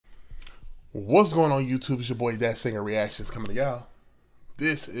What's going on YouTube? It's your boy ThatSingerReactions coming to y'all.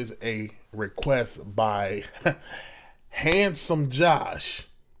 This is a request by Handsome Josh.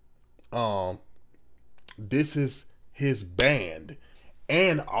 This is his band,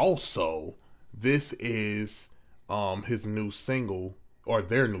 and also this is his new single, or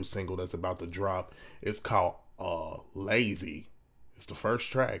their new single that's about to drop. It's called Lazy. It's the first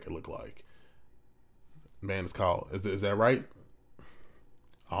track, it looked like. Man, it's called, is that right?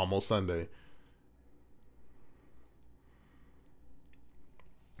 Almost Sunday.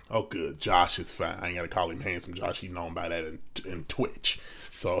 Oh, good. Josh is fine. I ain't got to call him Handsome Josh. He's known by that in Twitch.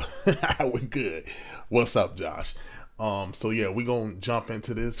 So, we're good. What's up, Josh? So, yeah, we going to jump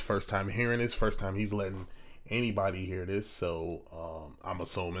into this. First time hearing this. First time he's letting anybody hear this. So, I'm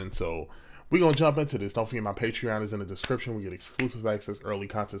assuming. So, we going to jump into this. Don't forget my Patreon is in the description. We get exclusive access, early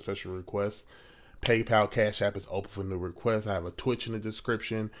content, special requests. PayPal, CashApp is open for new requests. I have a Twitch in the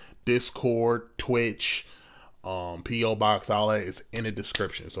description. Discord, Twitch, P.O Box, all that is in the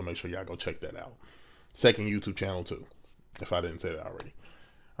description. So make sure y'all go check that out. Second YouTube channel too, if I didn't say that already.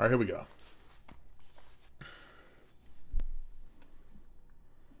 All right, here we go.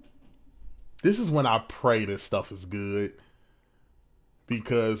 This is when I pray this stuff is good,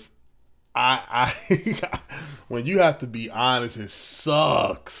 because I when you have to be honest, it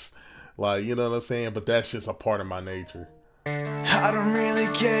sucks. Like, you know what I'm saying? But that's just a part of my nature. I don't really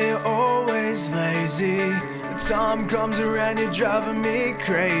care, you're always lazy. The time comes around, you're driving me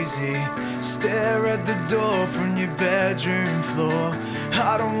crazy. Stare at the door from your bedroom floor.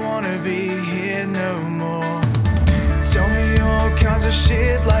 I don't wanna be here no more. Tell me all kinds of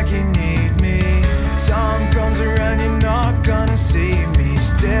shit like you need me. Time comes around, you're not gonna see me.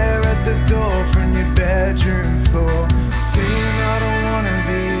 Stare at the door from your bedroom floor. Saying I don't wanna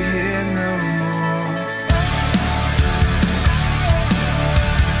be here no more.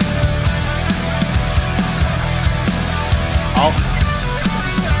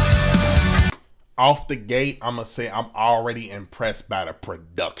 Off the gate, I'm gonna say I'm already impressed by the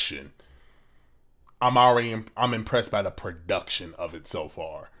production. I'm impressed by the production of it so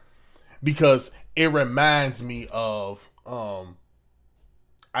far, because it reminds me of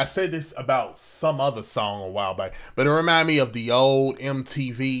I said this about some other song a while back, but it reminds me of the old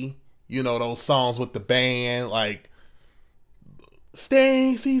MTV, you know, those songs with the band, like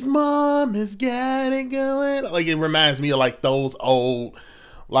Stacy's mom has got it going. Like, it reminds me of like those old,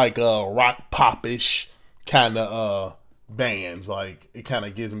 like rock pop-ish kind of bands. Like, it kind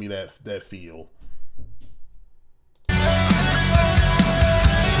of gives me that feel.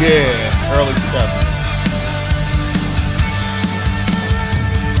 Yeah, early 2000s.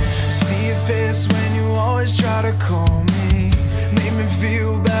 See your face when you always try to call me. Make me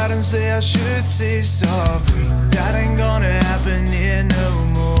feel bad and say I should say sorry. That ain't gonna happen here no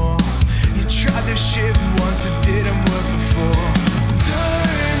more. You tried this shit once, it didn't work before.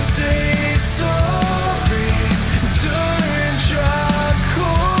 Don't say sorry. Don't try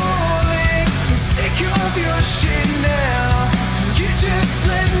calling. I'm sick of your shit now. You just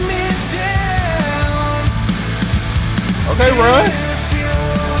let me down. Okay, run. If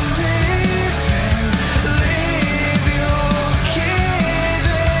you're leaving, leave your keys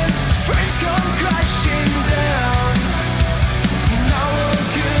in. Friends come crashing down. You're not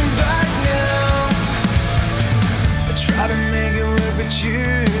looking back now. I try to make it work, but you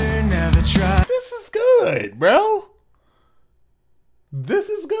never try. This is good, bro. This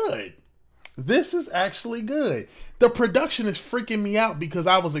is good. This is actually good. The production is freaking me out, because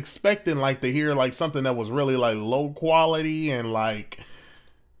I was expecting like to hear like something that was really like low quality, and like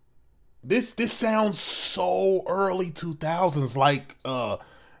this sounds so early 2000s. Like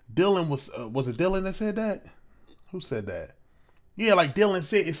Dylan was it Dylan that said that? Who said that? Yeah, like Dylan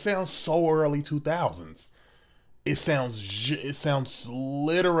said, it sounds so early 2000s. It sounds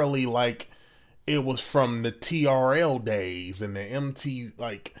literally like it was from the TRL days and the MT,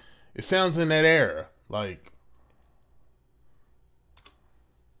 like it sounds in that era. Like,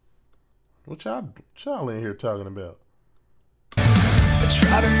 what y'all in here talking about? I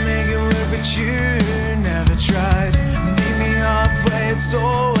try to make it work, but you never tried. Meet me halfway, it's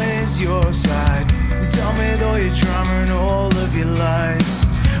always your side. Tell me all your drama and all of your lies.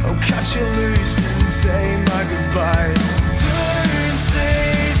 I'll cut you loose and say my goodbyes. Don't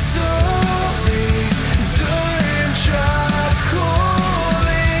say sorry. Don't try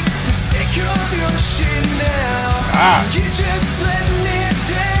calling. I'm sick of your shit now. You just let me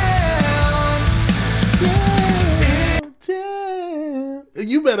down.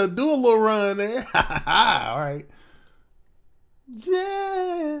 You better do a little run there. All right.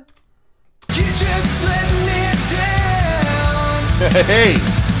 Yeah. You just let me down. Hey.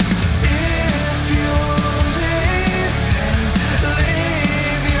 If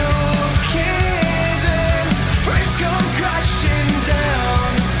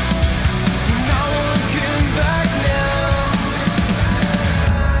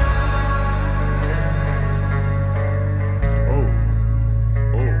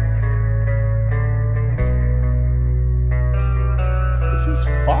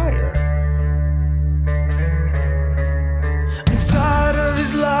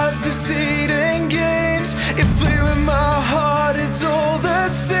These lies, deceit, and games, you play with my heart, it's all the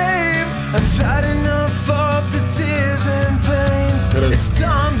same. I've had enough of the tears and pain. It's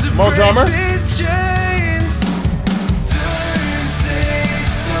time to break drummer. these chains. Don't say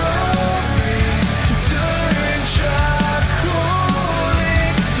sorry, don't try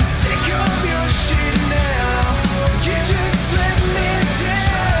calling. I'm sick of your shit now, you just let me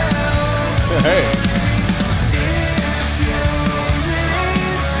down. Hey.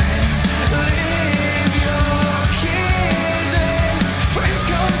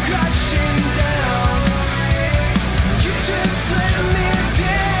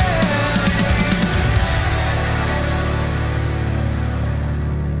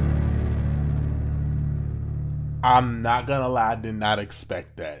 I'm not gonna lie, I did not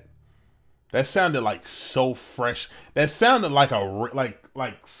expect that. That sounded like so fresh. That sounded like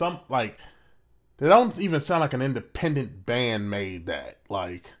that don't even sound like an independent band made that.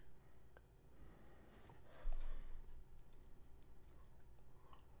 Like,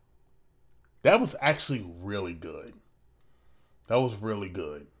 that was actually really good. That was really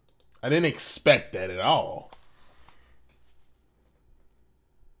good. I didn't expect that at all.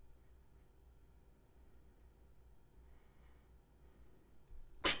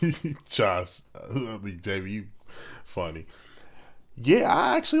 Josh, I mean, JB, you funny. Yeah,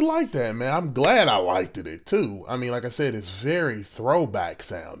 I actually like that, man. I'm glad I liked it too. I mean, like I said, it's very throwback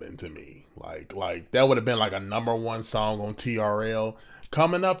sounding to me. Like that would have been like a #1 song on TRL.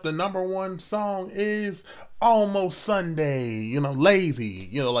 Coming up, the #1 song is Almost Sunday. You know, Lazy.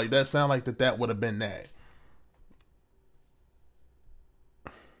 You know, like that sound like that would have been that.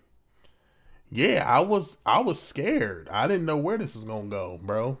 Yeah, I was scared. I didn't know where this was gonna go,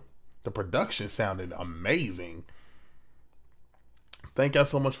 bro. The production sounded amazing. Thank y'all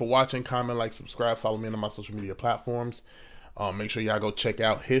so much for watching. Comment, like, subscribe, follow me on my social media platforms. Make sure y'all go check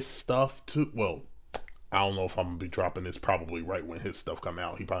out his stuff too. Well, I don't know if I'm gonna be dropping this probably right when his stuff come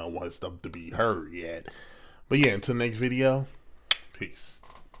out. He probably don't want his stuff to be heard yet. But yeah, until next video, peace.